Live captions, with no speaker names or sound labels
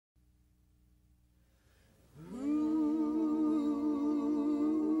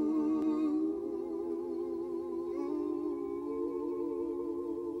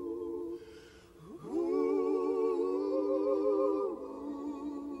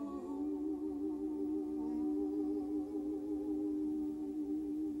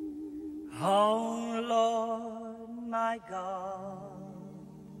Oh Lord, my God,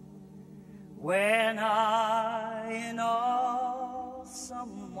 when I in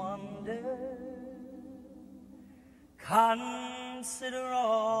awesome wonder consider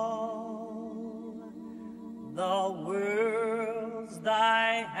all the worlds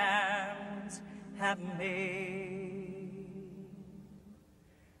thy hands have made,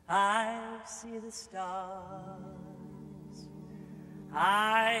 I see the stars,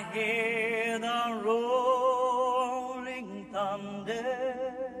 I hear the rolling thunder,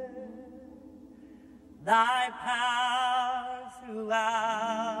 thy power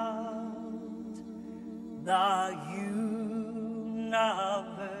throughout the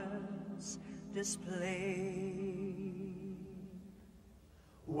universe display.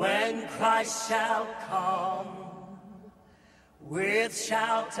 When Christ shall come with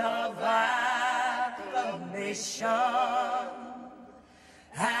shout of acclamation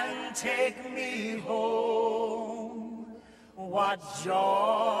and take me home, what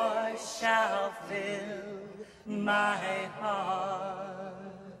joy shall fill my heart?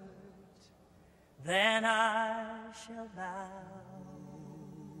 Then I shall bow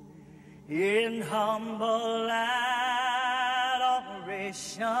in humble adoration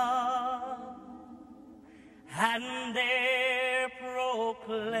and there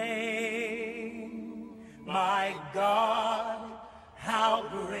proclaim, my God, how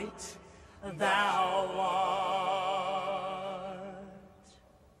great thou art.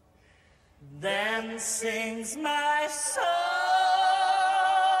 Then sings my soul,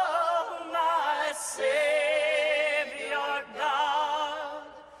 my Savior God,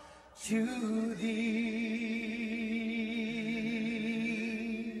 to thee.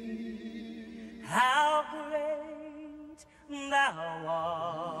 How great thou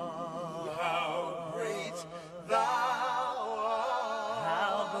art. How great thou art.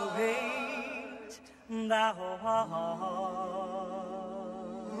 How great thou art.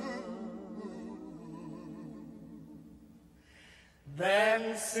 Then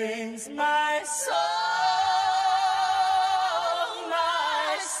sings my soul,